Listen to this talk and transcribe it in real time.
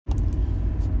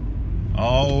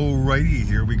Alrighty,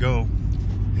 here we go.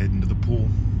 Heading to the pool.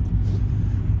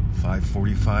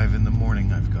 5:45 in the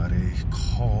morning. I've got a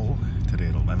call today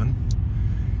at 11.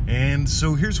 And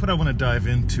so here's what I want to dive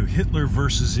into. Hitler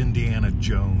versus Indiana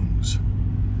Jones.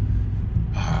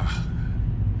 By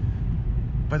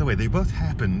the way, they both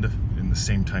happened in the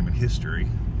same time in history.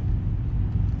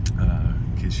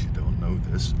 In case you don't know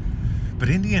this. But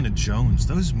Indiana Jones,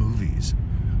 those movies,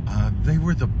 they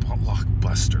were the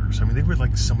blockbusters. I mean, they were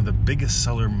like some of the biggest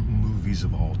seller movies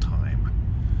of all time.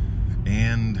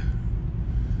 And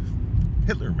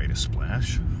Hitler made a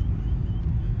splash.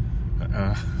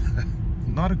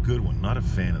 Not a good one. Not a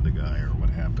fan of the guy or what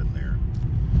happened there.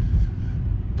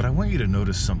 But I want you to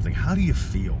notice something. How do you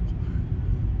feel?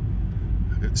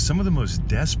 Some of the most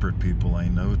desperate people I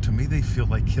know, to me, they feel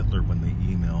like Hitler when they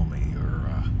email me or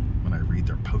when I read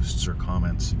their posts or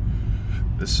comments.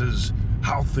 This is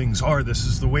how things are. This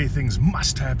is the way things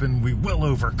must happen. We will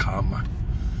overcome.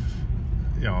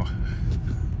 You know,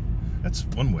 that's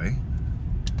one way.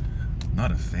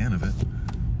 Not a fan of it.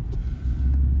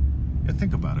 Yeah,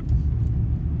 think about it.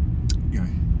 You know,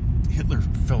 Hitler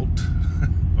felt,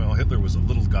 well, Hitler was a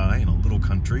little guy in a little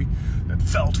country that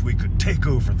felt we could take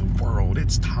over the world.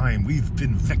 It's time. We've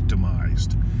been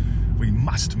victimized. We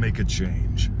must make a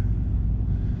change.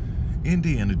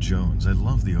 Indiana Jones, I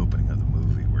love the opening of the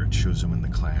movie where it shows him in the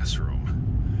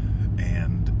classroom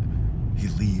and he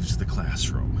leaves the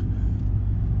classroom.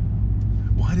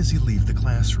 Why does he leave the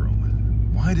classroom?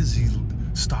 Why does he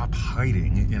stop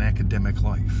hiding in academic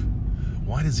life?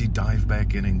 Why does he dive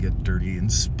back in and get dirty in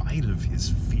spite of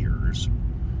his fears?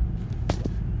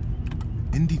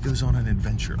 Indy goes on an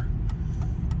adventure.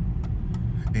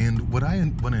 And what I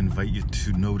want to invite you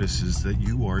to notice is that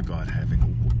you are God having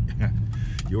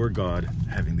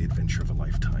the adventure of a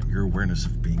lifetime. Your awareness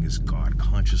of being is God.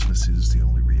 Consciousness is the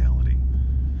only reality.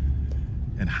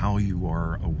 And how you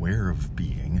are aware of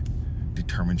being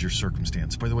determines your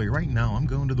circumstance. By the way, right now I'm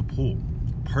going to the pool.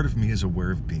 Part of me is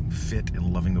aware of being fit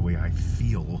and loving the way I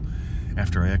feel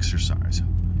after I exercise.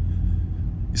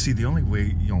 You see, the only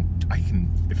way, I can,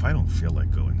 if I don't feel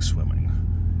like going swimming,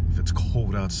 if it's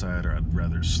cold outside or I'd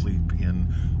rather sleep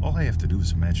in, all I have to do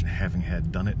is imagine having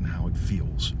done it and how it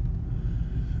feels.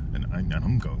 And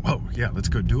I'm going, oh yeah, let's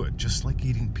go do it. Just like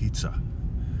eating pizza.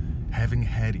 Having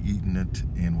eaten it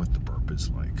and what the burp is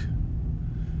like.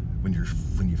 When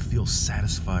you feel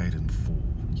satisfied and full.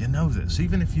 You know this.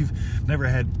 Even if you've never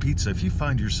had pizza, if you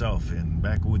find yourself in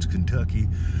backwoods Kentucky,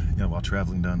 while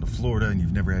traveling down to Florida, and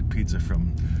you've never had pizza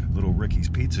from Little Ricky's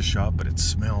Pizza Shop, but it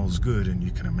smells good, and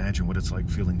you can imagine what it's like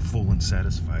feeling full and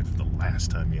satisfied for the last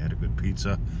time you had a good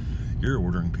pizza, you're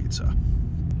ordering pizza,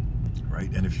 right?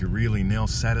 And if you're really now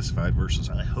satisfied versus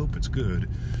I hope it's good,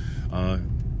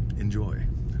 enjoy.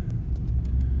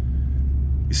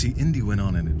 You see, Indy went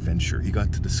on an adventure. He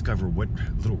got to discover what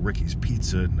Little Ricky's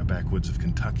Pizza in the backwoods of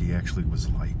Kentucky actually was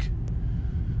like.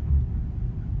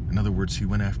 In other words, he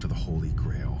went after the Holy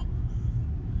Grail.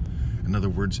 In other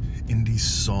words, Indy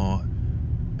saw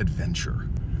adventure.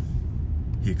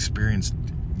 He experienced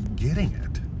getting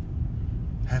it,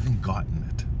 having gotten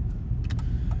it,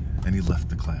 and he left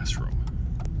the classroom.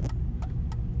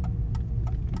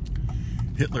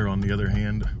 Hitler, on the other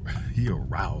hand, he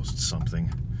aroused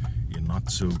something in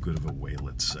not so good of a way,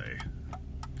 let's say.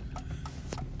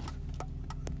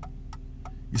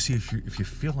 You see, if you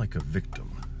feel like a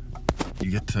victim,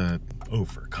 you get to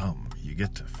overcome, you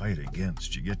get to fight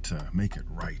against, you get to make it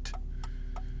right.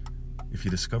 If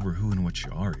you discover who and what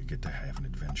you are, you get to have an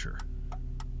adventure.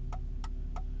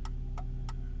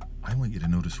 I want you to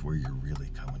notice where you're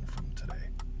really coming from today.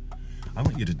 I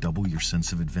want you to double your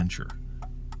sense of adventure.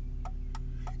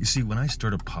 You see, when I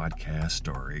start a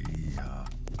podcast or a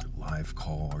live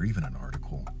call or even an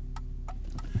article,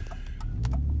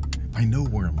 I know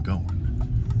where I'm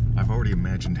going. I've already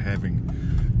imagined having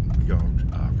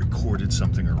recorded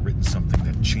something or written something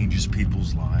that changes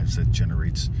people's lives, that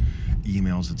generates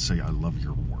emails that say, I love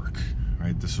your work,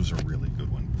 right? This was a really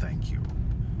good one. Thank you.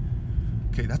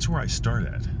 Okay, that's where I start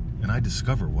at. And I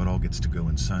discover what all gets to go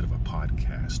inside of a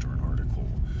podcast or an article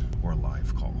or a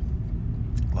live call.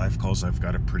 Live calls, I've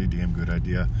got a pretty damn good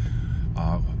idea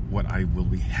what I will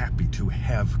be happy to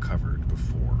have covered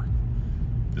before.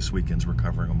 This weekend's we're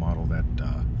covering a model that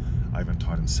I haven't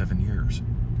taught in 7 years.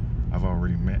 I've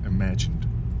already imagined,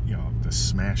 the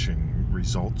smashing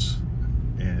results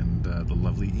and the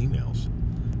lovely emails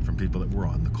from people that were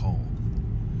on the call.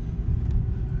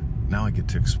 Now I get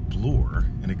to explore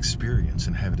and experience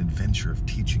and have an adventure of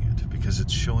teaching it because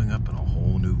it's showing up in a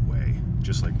whole new way.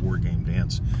 Just like War Game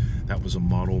Dance, that was a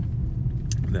model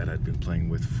that I'd been playing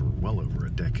with for well over a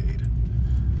decade.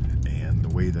 And And the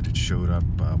way that it showed up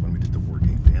when we did the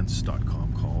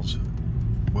WarGameDance.com calls,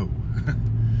 whoa,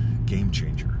 game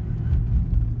changer.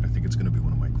 I think it's going to be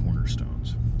one of my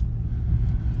cornerstones.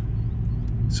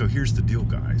 So here's the deal,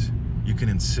 guys. You can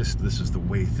insist this is the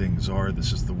way things are,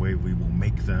 this is the way we will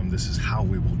make them, this is how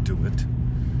we will do it.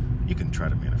 You can try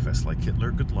to manifest like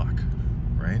Hitler, good luck,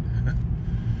 right?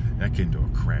 That came to a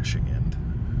crashing end.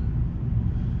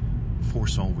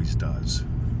 Force always does.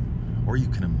 Or you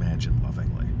can imagine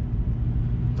lovingly.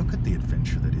 Look at the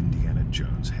adventure that Indiana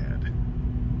Jones had.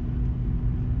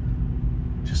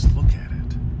 Just look at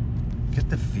it. Get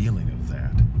the feeling of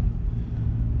that.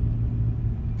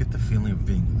 Get the feeling of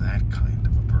being that kind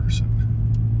of a person.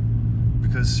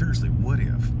 Because seriously, what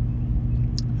if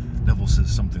Neville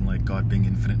says something like God being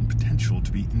infinite in potential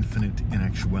to be infinite in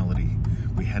actuality,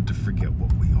 we had to forget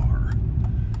what we are.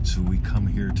 So we come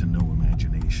here to know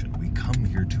imagination. We come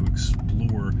here to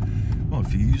explore. Well,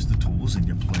 if you use the tools and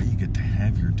you play, you get to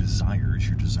have your desires.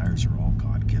 Your desires are all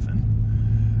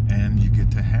God-given. And you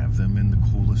get to have them in the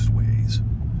coolest ways.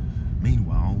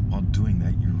 Meanwhile, while doing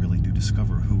that, you really do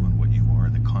discover who and what you are.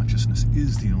 That consciousness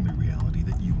is the only reality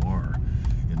that you are.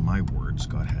 In my words,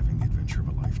 God having the adventure of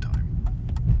a lifetime.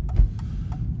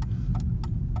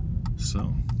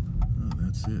 So,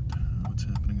 that's it. What's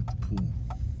happening at the pool?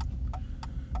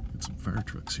 Get some fire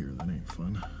trucks here. That ain't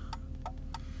fun.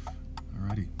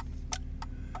 Alrighty.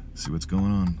 See what's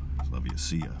going on. Love you.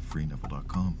 See ya.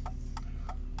 FreeNeville.com.